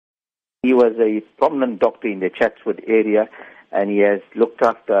He was a prominent doctor in the Chatsworth area, and he has looked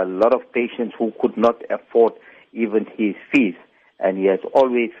after a lot of patients who could not afford even his fees. And he has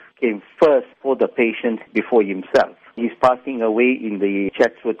always came first for the patient before himself. His passing away in the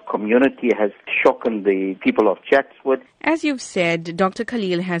Chatsworth community has shocked the people of Chatsworth. As you've said, Dr.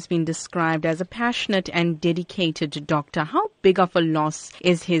 Khalil has been described as a passionate and dedicated doctor. How big of a loss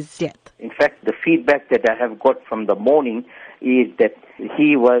is his death? In fact, the feedback that I have got from the morning is that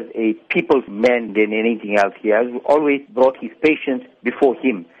he was a people's man than anything else. He has always brought his patients before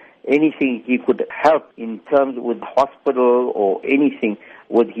him. Anything he could help in terms with hospital or anything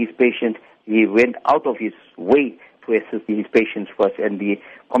with his patient, he went out of his way to assist his patients first. And the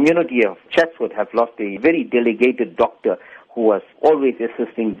community of Chatsworth have lost a very delegated doctor who was always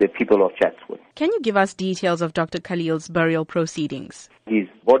assisting the people of Chatsworth. Can you give us details of Dr. Khalil's burial proceedings? His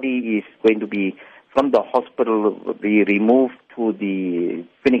body is going to be from the hospital, be removed to the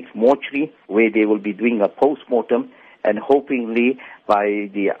Phoenix mortuary, where they will be doing a post-mortem, and hopefully by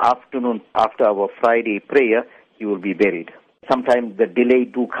the afternoon after our Friday prayer, he will be buried. Sometimes the delay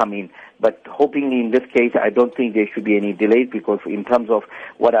do come in, but hoping in this case, I don't think there should be any delays, because in terms of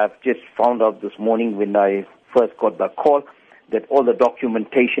what I've just found out this morning when I first got the call, that all the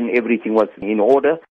documentation, everything was in order.